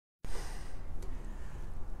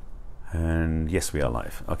And yes, we are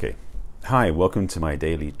live. Okay. Hi, welcome to my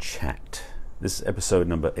daily chat. This is episode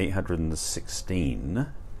number 816.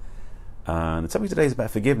 The topic today is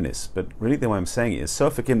about forgiveness, but really the way I'm saying it is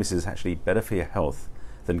self-forgiveness is actually better for your health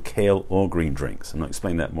than kale or green drinks. I'm not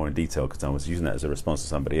explaining that more in detail because I was using that as a response to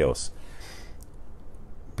somebody else,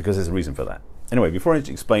 because there's a reason for that. Anyway, before I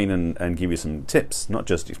explain and give you some tips, not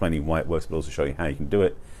just explaining why it works, but also show you how you can do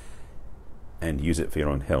it and use it for your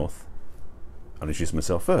own health, I'll introduce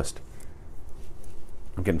myself first.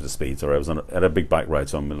 I'm getting to the speed. Sorry, I was at a big bike ride,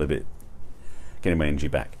 so I'm a little bit getting my energy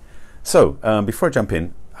back. So, before I jump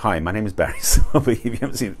in, hi, my name is Barry. So if you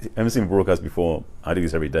haven't seen a broadcast before, I do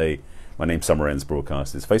this every day. My name's Summer Ends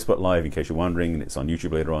Broadcast. It's Facebook Live, in case you're wondering, and it's on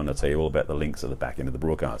YouTube later on. I'll tell you all about the links at the back end of the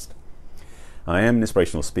broadcast. I am an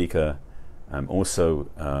inspirational speaker. I'm also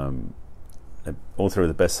an author of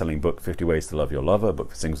the best-selling book, 50 Ways to Love Your Lover, a book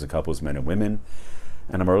for singles and couples, men and women.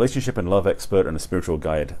 And I'm a relationship and love expert and a spiritual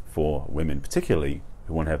guide for women, particularly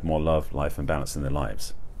who want to have more love, life, and balance in their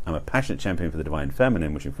lives. I'm a passionate champion for the divine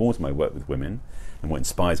feminine, which informs my work with women and what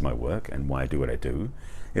inspires my work and why I do what I do.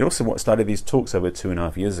 It also what started these talks over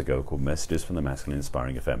 2.5 years ago called Messages from the Masculine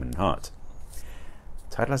Inspiring a Feminine Heart.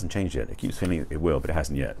 The title hasn't changed yet. It keeps feeling it will, but it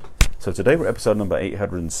hasn't yet. So today we're at episode number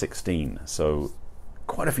 816. So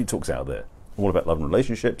quite a few talks out there, all about love and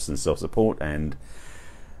relationships and self-support and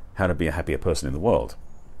how to be a happier person in the world.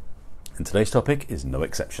 And today's topic is no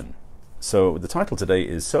exception. So the title today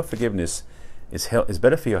is Self-Forgiveness is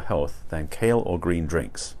better for your health than kale or green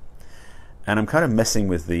drinks. And I'm kind of messing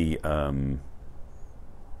with the, I want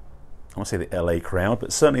to say the LA crowd,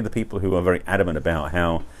 but certainly the people who are very adamant about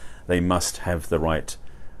how they must have the right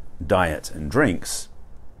diet and drinks,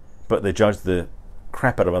 but they judge the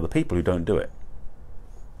crap out of other people who don't do it.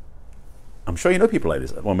 I'm sure you know people like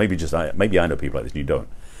this. Well, maybe I know people like this and you don't.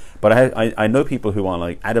 But I know people who are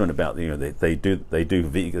like adamant about, you know, they do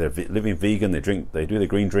vegan, they're living vegan, they do the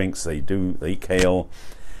green drinks, they eat kale,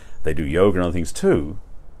 they do yoga and other things too.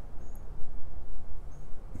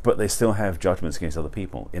 But they still have judgments against other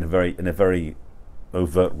people in a very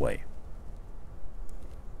overt way.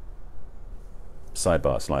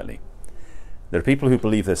 Sidebar slightly. There are people who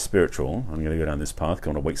believe they're spiritual. I'm going to go down this path because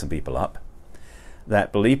I want to wake some people up.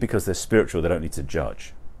 That believe because they're spiritual they don't need to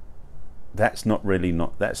judge. That's not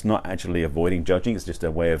actually avoiding judging. It's just a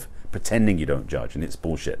way of pretending you don't judge, and it's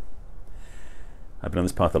bullshit. I've been on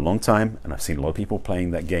this path a long time, and I've seen a lot of people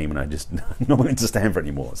playing that game, and I just not willing to stand for it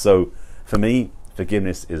anymore. So for me,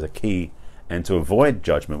 forgiveness is a key, and to avoid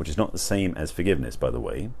judgment, which is not the same as forgiveness, by the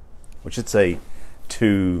way, which should say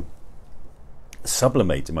to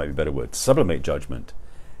sublimate, it might be a better word, sublimate judgment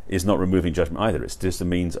is not removing judgment either. It's just a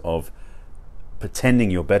means of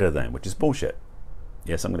pretending you're better than, which is bullshit.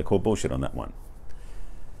 Yes, I'm going to call bullshit on that one.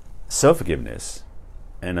 Self-forgiveness,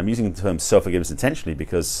 and I'm using the term self-forgiveness intentionally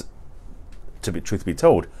because, truth be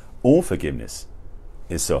told, all forgiveness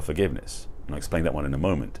is self-forgiveness. And I'll explain that one in a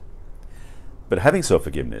moment. But having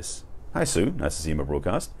self-forgiveness, hi Sue, nice to see you in my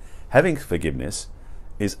broadcast. Having forgiveness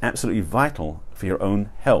is absolutely vital for your own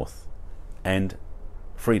health and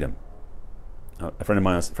freedom. A friend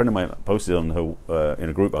of mine posted on her in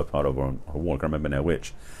a group I was part of on her wall, I can't remember now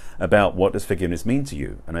which, about what does forgiveness mean to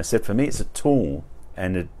you. And I said, for me, it's a tool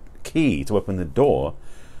and a key to open the door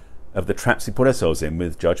of the traps we put ourselves in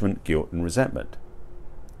with judgment, guilt, and resentment.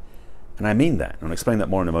 And I mean that, and I'll explain that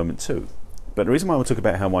more in a moment too. But the reason why I want to talk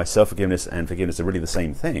about why self-forgiveness and forgiveness are really the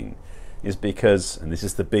same thing is because, and this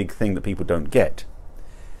is the big thing that people don't get,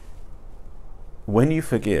 when you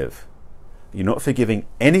forgive, you're not forgiving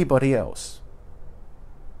anybody else.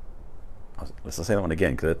 Let's say that one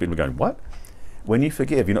again, because people are going, what? When you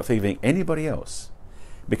forgive, you're not forgiving anybody else.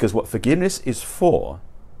 Because what forgiveness is forgiving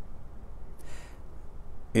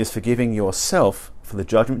yourself for the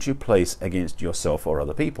judgment you place against yourself or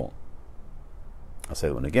other people. I'll say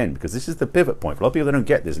that one again, because this is the pivot point. For a lot of people, they don't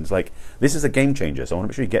get this, and it's like, this is a game changer, so I want to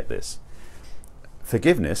make sure you get this.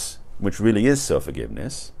 Forgiveness, which really is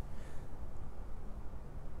self-forgiveness,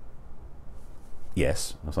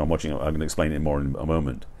 yes, so I'm going to explain it more in a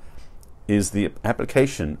moment, is the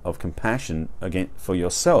application of compassion for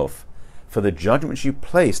yourself for the judgments you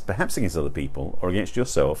placed, perhaps against other people or against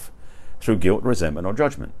yourself, through guilt, resentment, or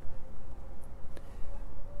judgment.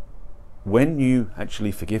 When you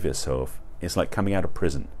actually forgive yourself, it's like coming out of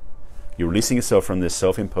prison. You're releasing yourself from this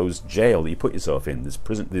self-imposed jail that you put yourself in, this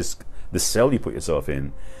prison, this cell you put yourself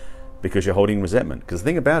in, because you're holding resentment. Because the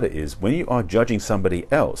thing about it is, when you are judging somebody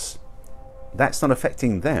else, that's not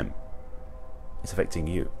affecting them, it's affecting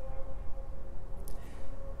you.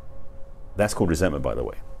 That's called resentment, by the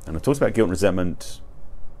way. And I talked about guilt and resentment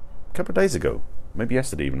a couple of days ago, maybe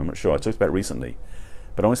yesterday even, I'm not sure. I talked about it recently.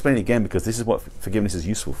 But I want to explain it again because this is what forgiveness is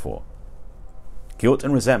useful for. Guilt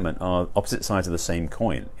and resentment are opposite sides of the same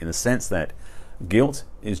coin, in the sense that guilt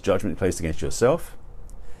is judgment placed against yourself,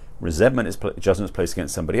 resentment is judgments placed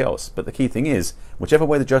against somebody else. But the key thing is, whichever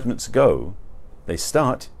way the judgments go, they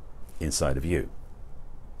start inside of you.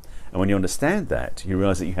 And when you understand that, you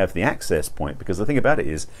realize that you have the access point, because the thing about it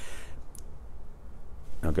is,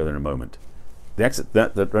 I'll go there in a moment,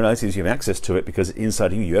 the reality is you have access to it because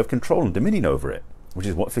inside of you, you have control and dominion over it, which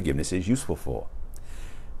is what forgiveness is useful for.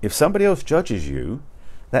 If somebody else judges you,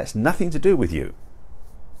 that's nothing to do with you.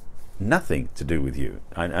 Nothing to do with you.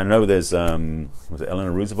 I know there's, was it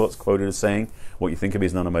Eleanor Roosevelt's quoted as saying, what you think of me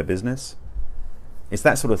is none of my business. It's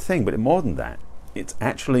that sort of thing, but more than that, it's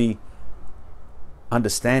actually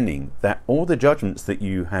understanding that all the judgments that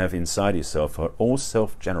you have inside yourself are all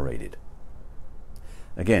self-generated.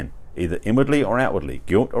 Again, either inwardly or outwardly,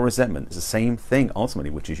 guilt or resentment is the same thing ultimately,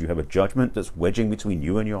 which is you have a judgment that's wedging between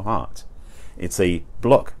you and your heart. It's a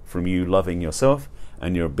block from you loving yourself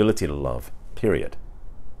and your ability to love, period.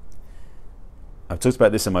 I've talked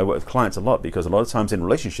about this in my work with clients a lot, because a lot of times in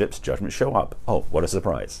relationships, judgments show up. Oh, what a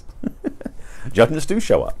surprise. Judgments do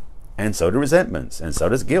show up, and so do resentments, and so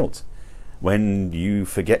does guilt. When you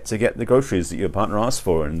forget to get the groceries that your partner asked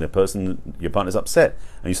for, and your partner's upset,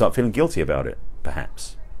 and you start feeling guilty about it,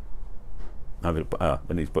 perhaps. I need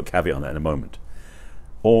to put a caveat on that in a moment.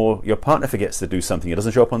 Or your partner forgets to do something, it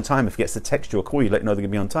doesn't show up on time, it forgets to text you or call you, let you know they're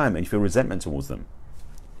going to be on time, and you feel resentment towards them.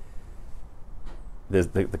 The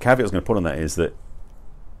caveat I was going to put on that is that,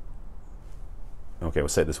 okay, we'll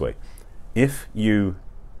say it this way. If you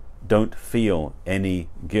don't feel any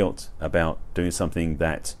guilt about doing something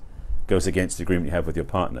that goes against the agreement you have with your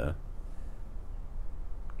partner,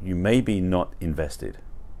 you may be not invested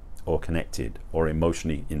or connected or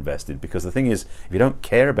emotionally invested, because the thing is, if you don't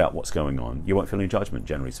care about what's going on, you won't feel any judgment,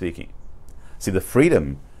 generally speaking. See, the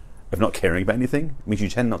freedom of not caring about anything means you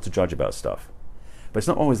tend not to judge about stuff, but it's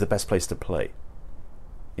not always the best place to play.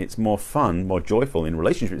 It's more fun, more joyful in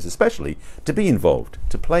relationships especially, to be involved,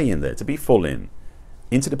 to play in there, to be full in.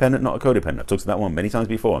 Interdependent, not a codependent. I've talked about that one many times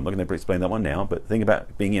before. I'm not going to explain that one now, but the thing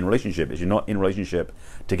about being in a relationship is you're not in a relationship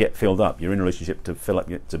to get filled up. You're in a relationship to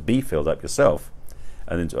to be filled up yourself,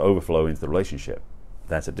 and then to overflow into the relationship.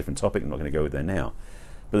 That's a different topic. I'm not going to go there now.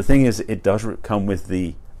 But the thing is, it does come with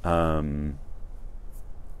the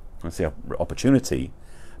let's say opportunity,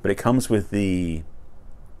 but it comes with the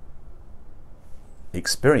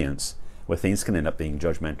experience where things can end up being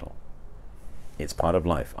judgmental. It's part of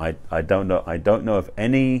life. I don't know of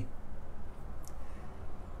any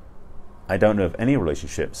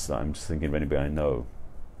relationships that I'm just thinking of anybody I know.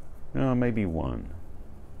 No, maybe one.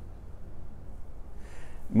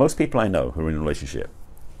 Most people I know who are in a relationship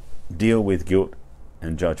deal with guilt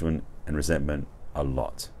and judgment and resentment a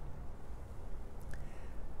lot.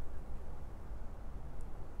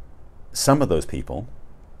 Some of those people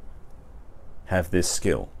have this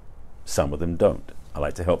skill. Some of them don't. I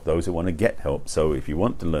like to help those who want to get help. So if you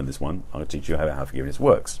want to learn this one, I'll teach you how forgiveness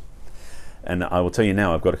works. And I will tell you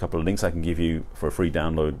now, I've got a couple of links I can give you for a free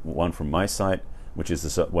download. One from my site, which is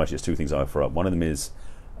actually it's two things I offer up. One of them is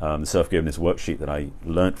the self-forgiveness worksheet that I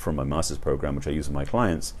learnt from my master's program, which I use with my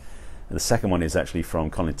clients. And the second one is actually from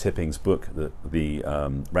Colin Tipping's book,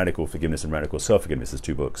 the Radical Forgiveness and Radical Self-Forgiveness. There's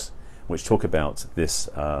two books which talk about this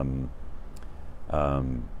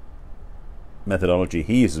methodology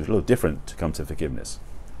he uses, a little different to come to forgiveness.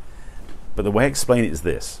 But the way I explain it is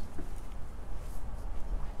this.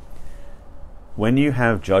 When you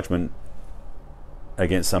have judgment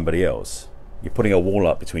against somebody else, you're putting a wall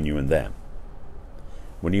up between you and them.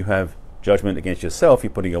 When you have judgment against yourself,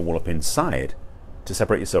 you're putting a wall up inside to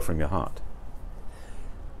separate yourself from your heart.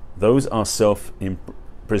 Those are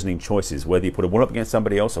self-imprisoning choices. Whether you put a wall up against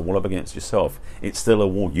somebody else or a wall up against yourself, it's still a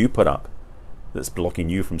wall you put up that's blocking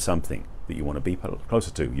you from something that you want to be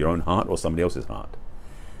closer to, your own heart or somebody else's heart.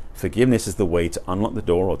 Forgiveness is the way to unlock the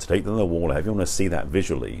door, or to take the wall, however you want to see that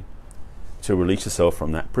visually, to release yourself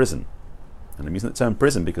from that prison. And I'm using the term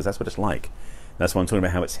prison because that's what it's like. That's why I'm talking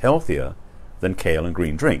about how it's healthier than kale and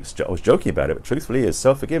green drinks. I was joking about it, but truthfully, is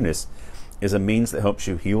self-forgiveness is a means that helps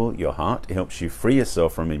you heal your heart, it helps you free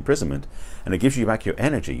yourself from imprisonment, and it gives you back your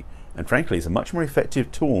energy, and frankly, it's a much more effective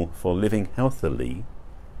tool for living healthily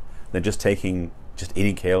than just eating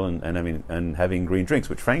kale and having green drinks,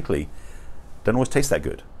 which frankly don't always taste that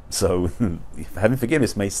good. So having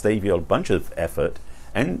forgiveness may save you a bunch of effort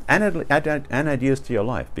and ideas to your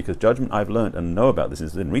life, because judgment, I've learned and know about this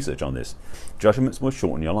and did research on this, judgments will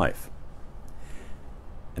shorten your life.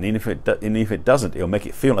 And even if it doesn't, it'll make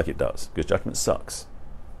it feel like it does, because judgment sucks.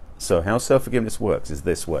 So how self-forgiveness works is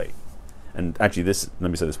this way. And actually let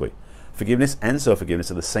me say this way. Forgiveness and self-forgiveness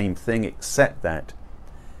are the same thing, except that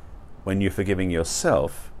when you're forgiving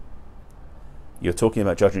yourself, you're talking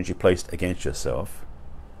about judgments you placed against yourself.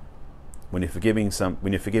 When you're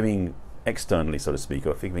forgiving externally, so to speak,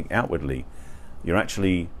 or forgiving outwardly, you're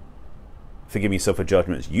actually forgiving yourself for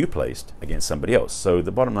judgments you placed against somebody else. So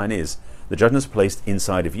the bottom line is, the judgments placed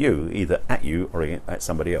inside of you, either at you or at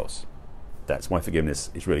somebody else. That's why forgiveness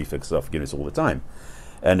is really for self-forgiveness all the time.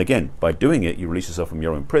 And again, by doing it, you release yourself from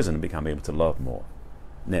your own prison and become able to love more.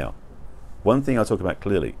 Now, one thing I'll talk about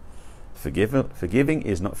clearly, forgiving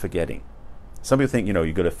is not forgetting. Some people think,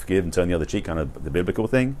 you've got to forgive and turn the other cheek, kind of the biblical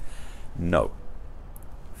thing. No.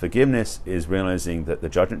 Forgiveness is realizing that the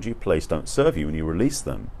judgments you place don't serve you and you release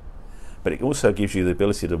them. But it also gives you the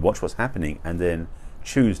ability to watch what's happening and then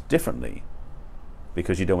choose differently,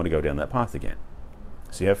 because you don't want to go down that path again.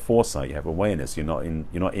 So you have foresight, you have awareness. You're not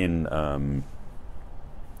in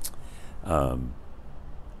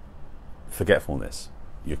forgetfulness.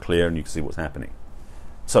 You're clear and you can see what's happening.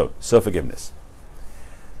 So self-forgiveness.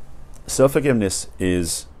 Self-forgiveness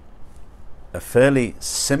is a fairly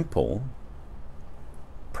simple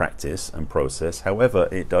practice and process. However,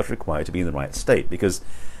 it does require to be in the right state, because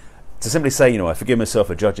to simply say, I forgive myself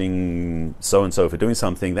for judging so-and-so for doing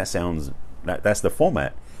something, that's the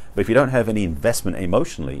format. But if you don't have any investment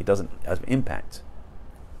emotionally, it doesn't have impact.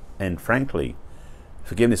 And frankly,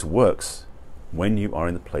 forgiveness works when you are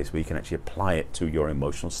in the place where you can actually apply it to your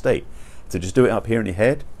emotional state. To just do it up here in your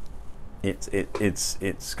head,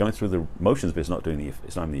 it's going through the motions, but it's not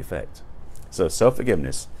having the effect. So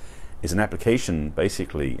self-forgiveness is an application,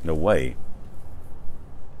 basically, in a way,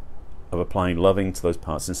 of applying loving to those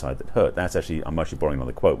parts inside that hurt. I'm actually borrowing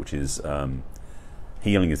another quote, which is,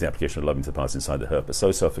 healing is the application of loving to the parts inside that hurt, but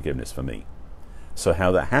so self-forgiveness for me. So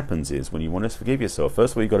how that happens is, when you want to forgive yourself,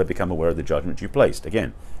 first of all, you've got to become aware of the judgment you placed,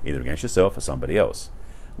 again, either against yourself or somebody else.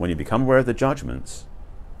 When you become aware of the judgments,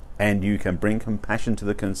 and you can bring compassion to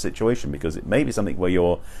the situation, because it may be something where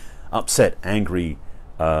you're upset, angry,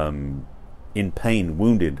 in pain,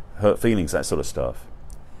 wounded, hurt feelings, that sort of stuff.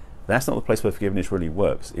 That's not the place where forgiveness really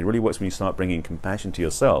works. It really works when you start bringing compassion to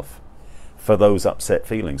yourself for those upset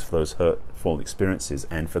feelings, for those hurtful experiences,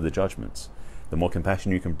 and for the judgments. The more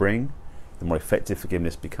compassion you can bring, the more effective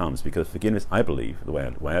forgiveness becomes. Because forgiveness, I believe, the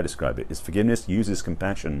way I describe it, is forgiveness uses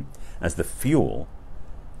compassion as the fuel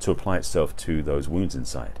to apply itself to those wounds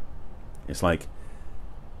inside. It's like,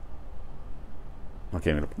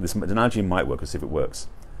 okay, this analogy might work. Let's see if it works.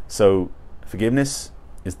 So forgiveness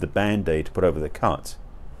is the band-aid to put over the cut,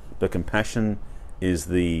 but compassion is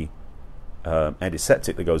the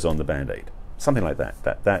antiseptic that goes on the band-aid. Something like that.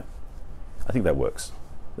 That I think that works.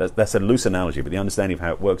 That's a loose analogy, but the understanding of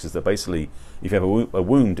how it works is that basically, if you have a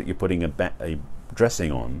wound that you're putting a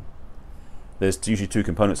dressing on, there's usually two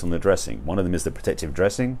components on the dressing. One of them is the protective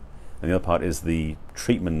dressing, and the other part is the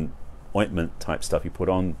treatment ointment type stuff you put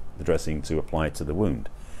on the dressing to apply to the wound.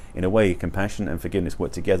 In a way, compassion and forgiveness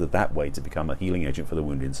work together that way to become a healing agent for the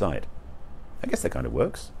wound inside. I guess that kind of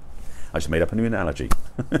works. I just made up a new analogy.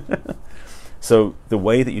 So the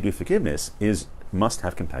way that you do forgiveness must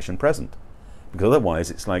have compassion present, because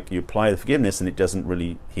otherwise it's like you apply the forgiveness and it doesn't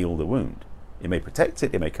really heal the wound. It may protect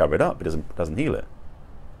it, it may cover it up, but it doesn't heal it.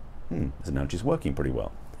 This analogy is working pretty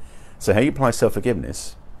well. So how you apply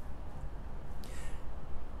self-forgiveness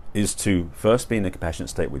is to first be in a compassionate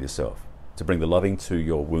state with yourself, to bring the loving to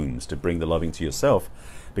your wounds, to bring the loving to yourself,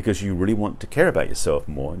 because you really want to care about yourself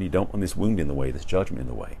more, and you don't want this wound in the way, this judgment in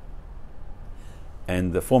the way.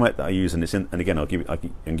 And the format that I use, and again, I can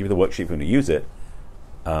give you the worksheet if you want to use it.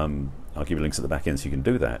 I'll give you links at the back end so you can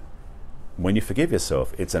do that. When you forgive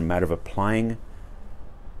yourself, it's a matter of applying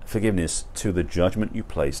forgiveness to the judgment you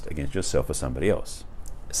placed against yourself or somebody else.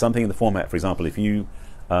 Something in the format, for example, if you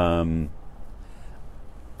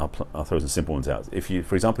I'll throw some simple ones out.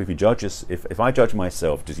 For example, if I judge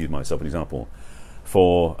myself, just use myself as an example,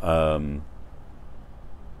 for I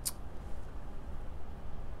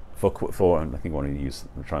think I want to use.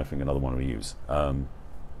 I'm trying to think another one to use.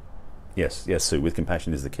 Yes, Sue. With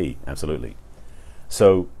compassion is the key. Absolutely.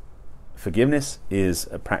 So, forgiveness is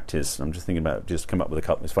a practice. I'm just thinking about come up with a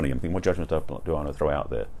couple. It's funny. I'm thinking, what judgments do I want to throw out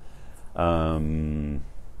there?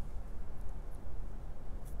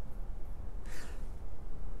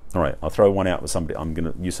 All right, I'll throw one out with somebody. I'm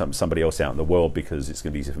going to use somebody else out in the world because it's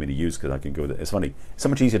going to be easier for me to use, because I can go with it. It's funny. It's so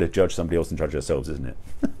much easier to judge somebody else than judge ourselves, isn't it?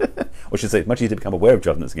 Or I should say, it's much easier to become aware of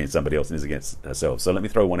judgments against somebody else than it is against ourselves. So let me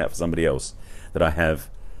throw one out for somebody else that I have.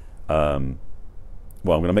 Well, I'm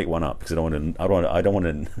going to make one up because I don't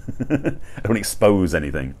want to expose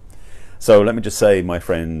anything. So let me just say, my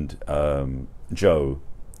friend Joe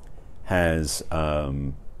has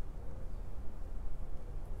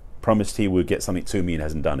promised he would get something to me and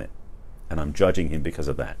hasn't done it, and I'm judging him because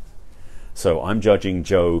of that. So I'm judging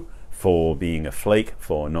Joe for being a flake,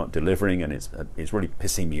 for not delivering, and it's really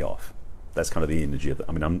pissing me off. That's kind of the energy of it.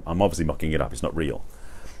 I mean, I'm obviously mocking it up. It's not real,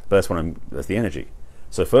 but that's the energy.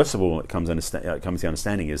 So first of all, it comes to the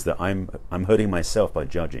understanding is that I'm hurting myself by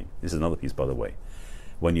judging. This is another piece, by the way.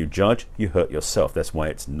 When you judge, you hurt yourself. That's why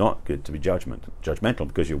it's not good to be judgmental,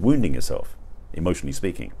 because you're wounding yourself, emotionally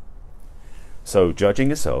speaking. So judging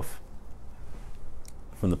yourself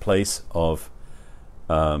from the place of,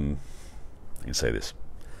 I can say this,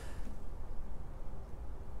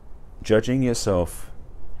 judging yourself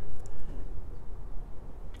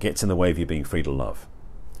gets in the way of you being free to love.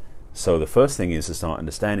 So the first thing is to start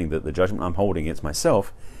understanding that the judgment I'm holding against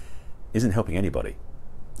myself isn't helping anybody.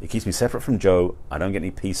 It keeps me separate from Joe. I don't get any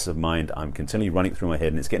peace of mind. I'm continually running through my head,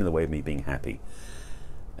 and it's getting in the way of me being happy.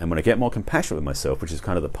 And when I get more compassionate with myself, which is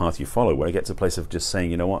kind of the path you follow, where I get to a place of just saying,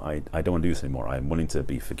 you know what, I don't want to do this anymore. I'm willing to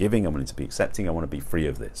be forgiving. I'm willing to be accepting. I want to be free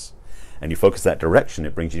of this. And you focus that direction,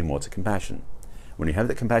 it brings you more to compassion. When you have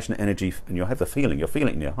that compassionate energy, and you have the feeling, you're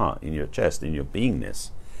feeling it in your heart, in your chest, in your beingness,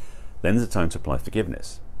 then there's a time to apply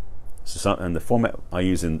forgiveness. And the format I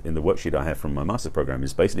use in the worksheet I have from my master program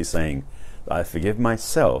is basically saying that I forgive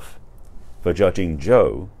myself for judging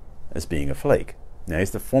Joe as being a flake. Now,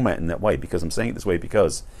 it's the format in that way because I'm saying it this way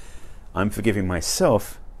because I'm forgiving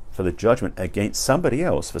myself for the judgment against somebody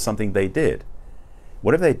else for something they did.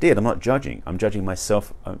 Whatever they did, I'm not judging. I'm judging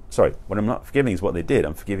myself. What I'm not forgiving is what they did.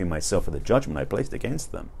 I'm forgiving myself for the judgment I placed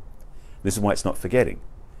against them. This is why it's not forgetting.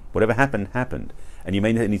 Whatever happened, happened. And you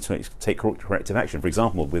may need to take corrective action. For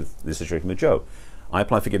example, with this situation with Joe, I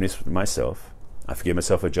apply forgiveness for myself. I forgive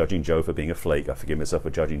myself for judging Joe for being a flake. I forgive myself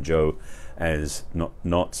for judging Joe as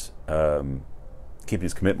not keeping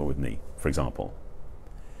his commitment with me, for example.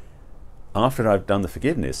 After I've done the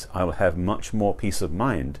forgiveness, I will have much more peace of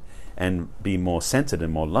mind and be more centered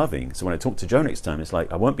and more loving. So when I talk to Joe next time, it's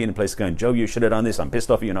like I won't be in a place going, Joe, you should have done this. I'm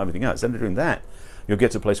pissed off at you and everything else. Instead of doing that, you'll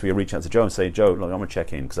get to a place where you reach out to Joe and say, Joe, look, I'm going to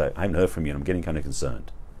check in because I haven't heard from you and I'm getting kind of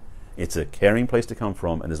concerned. It's a caring place to come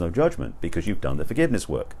from, and there's no judgment because you've done the forgiveness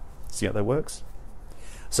work. See how that works?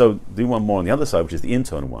 So do one more on the other side, which is the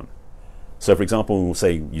internal one. So for example, we'll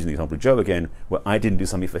say, using the example of Joe again, where I didn't do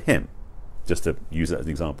something for him, just to use that as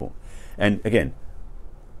an example. And again,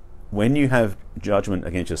 when you have judgment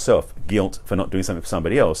against yourself, guilt for not doing something for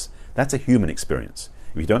somebody else, that's a human experience.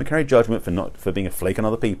 If you don't carry judgment for being a flake on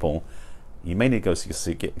other people, you may need to go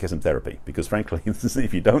get some therapy, because frankly,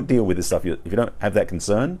 if you don't deal with this stuff, if you don't have that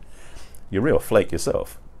concern, you're a real flake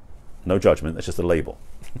yourself. No judgment, that's just a label.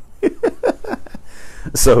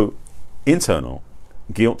 So, internal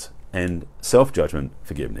guilt and self-judgment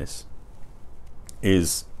forgiveness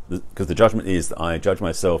is, because the judgment is that I judge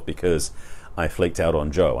myself because I flaked out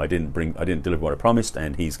on Joe. I didn't deliver what I promised,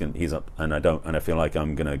 and he's up, and I feel like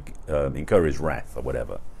I'm going to incur his wrath or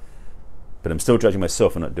whatever. But I'm still judging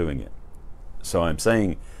myself for not doing it. So I'm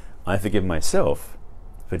saying I forgive myself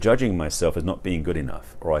for judging myself as not being good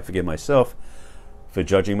enough, or I forgive myself for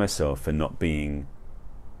judging myself for not being,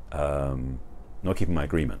 not keeping my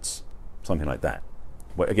agreements, something like that.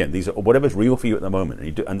 Well, again, these are whatever's real for you at the moment.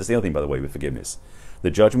 And that's the other thing, by the way, with forgiveness.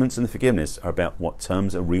 The judgments and the forgiveness are about what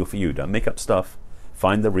terms are real for you. Don't make up stuff.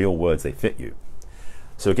 Find the real words, they fit you.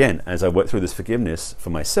 So again, as I work through this forgiveness for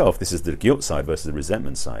myself, this is the guilt side versus the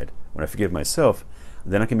resentment side. When I forgive myself,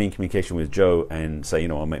 then I can be in communication with Joe and say,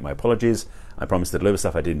 I'll make my apologies. I promised to deliver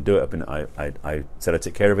stuff. I didn't do it. I said I'd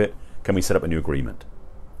take care of it. Can we set up a new agreement?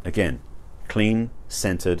 Again, clean,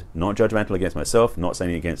 centered, not judgmental against myself, not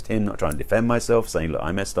saying against him, not trying to defend myself, saying, look,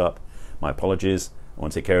 I messed up. My apologies. I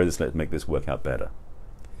want to take care of this. Let's make this work out better.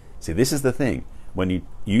 See, this is the thing. When you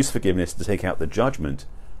use forgiveness to take out the judgment,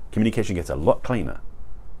 communication gets a lot cleaner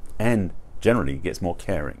and generally gets more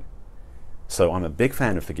caring. So I'm a big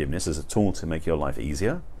fan of forgiveness as a tool to make your life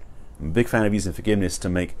easier. I'm a big fan of using forgiveness to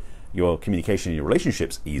make your communication in your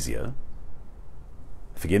relationships easier.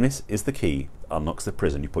 Forgiveness is the key that unlocks the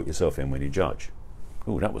prison you put yourself in when you judge.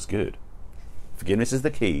 Oh, that was good. Forgiveness is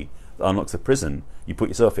the key that unlocks the prison you put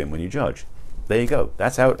yourself in when you judge. There you go.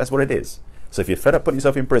 That's what it is. So if you're fed up putting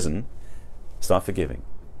yourself in prison, start forgiving.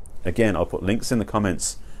 Again, I'll put links in the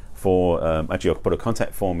comments for, actually I'll put a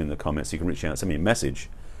contact form in the comments so you can reach out and send me a message,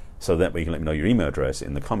 so that way you can let me know your email address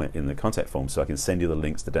in the contact form, so I can send you the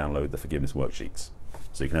links to download the forgiveness worksheets.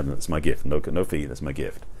 So you can have them. That's my gift. No fee. That's my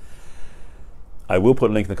gift. I will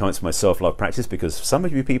put a link in the comments for my self-love practice, because some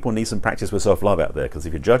of you people need some practice with self-love out there, because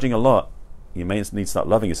if you're judging a lot, you may need to start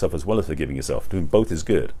loving yourself as well as forgiving yourself. Doing both is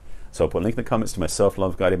good. So I'll put a link in the comments to my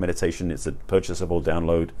self-love guided meditation. It's a purchasable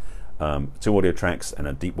download, 2 audio tracks and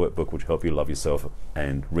a deep workbook which help you love yourself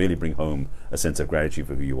and really bring home a sense of gratitude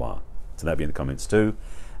for who you are. So that'll be in the comments too.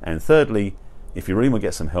 And thirdly, if you really want to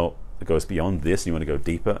get some help goes beyond this and you want to go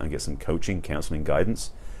deeper and get some coaching, counseling,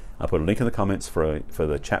 guidance, I'll put a link in the comments for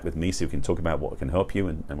the chat with me so you can talk about what can help you,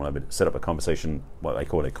 and we'll set up a conversation, what I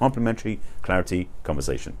call a complimentary clarity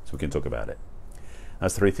conversation, so we can talk about it.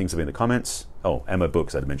 That's 3 things that will be in the comments. Oh, and my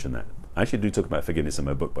books, I'd mentioned that. I actually do talk about forgiveness in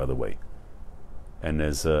my book, by the way. And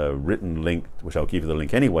there's a written link, which I'll give you the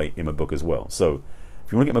link anyway, in my book as well. So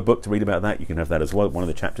if you want to get my book to read about that, you can have that as well. One of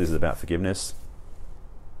the chapters is about forgiveness.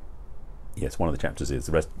 Yes, one of the chapters is.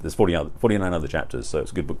 The rest, there's 49 other chapters, so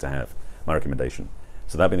it's a good book to have. My recommendation.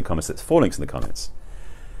 So that'll be in the comments. That's 4 links in the comments.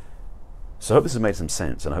 So I hope this has made some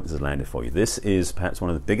sense, and I hope this has landed for you. This is perhaps one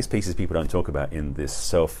of the biggest pieces people don't talk about in this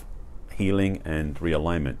self-healing and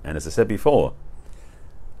realignment. And as I said before,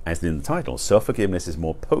 as in the title, self-forgiveness is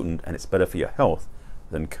more potent and it's better for your health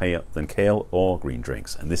than kale or green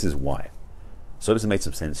drinks. And this is why. So this has made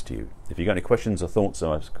some sense to you. If you've got any questions or thoughts,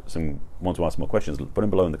 or want to ask more questions, put them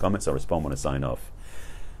below in the comments. I'll respond when I sign off.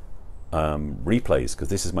 Replays, because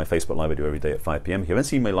this is my Facebook Live I do every day at 5 p.m. If you haven't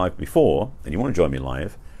seen me live before and you want to join me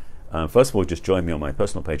live, first of all, just join me on my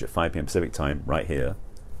personal page at 5 p.m. Pacific time right here.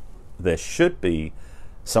 There should be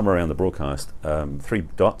somewhere around the broadcast 3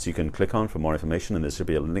 dots you can click on for more information, and there should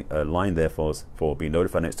be a line there for being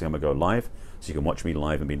notified next time I go live, so you can watch me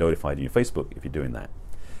live and be notified in your Facebook if you're doing that.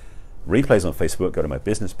 Replays on Facebook, go to my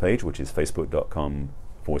business page, which is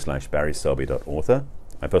facebook.com/barryselby.author.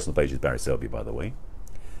 My personal page is Barry Selby, by the way.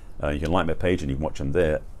 You can like my page and you can watch them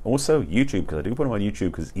there. Also YouTube, because I do put them on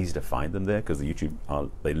YouTube because it's easy to find them there, because the YouTube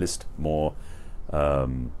they list more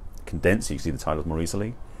condensed, so you can see the titles more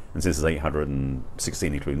easily. And since there's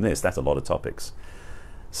 816 including this, that's a lot of topics.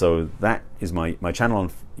 So that is my channel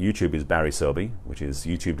on YouTube is Barry Selby, which is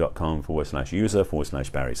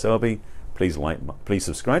youtube.com/user/Barry Selby. Please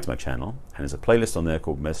subscribe to my channel, and there's a playlist on there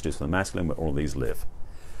called Messages for the Masculine where all these live.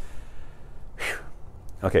 Whew.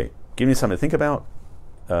 Okay, give me something to think about.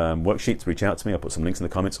 Worksheets, reach out to me. I'll put some links in the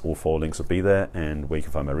comments. All 4 links will be there, and where you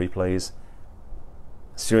can find my replays.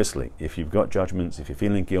 Seriously, if you've got judgments, if you're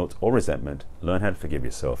feeling guilt or resentment, learn how to forgive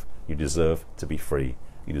yourself. You deserve to be free.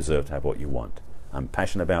 You deserve to have what you want. I'm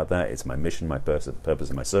passionate about that. It's my mission, my purpose,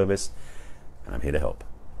 and my service, and I'm here to help.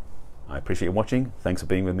 I appreciate you watching. Thanks for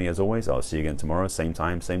being with me as always. I'll see you again tomorrow, same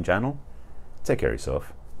time, same channel. Take care of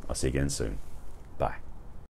yourself. I'll see you again soon.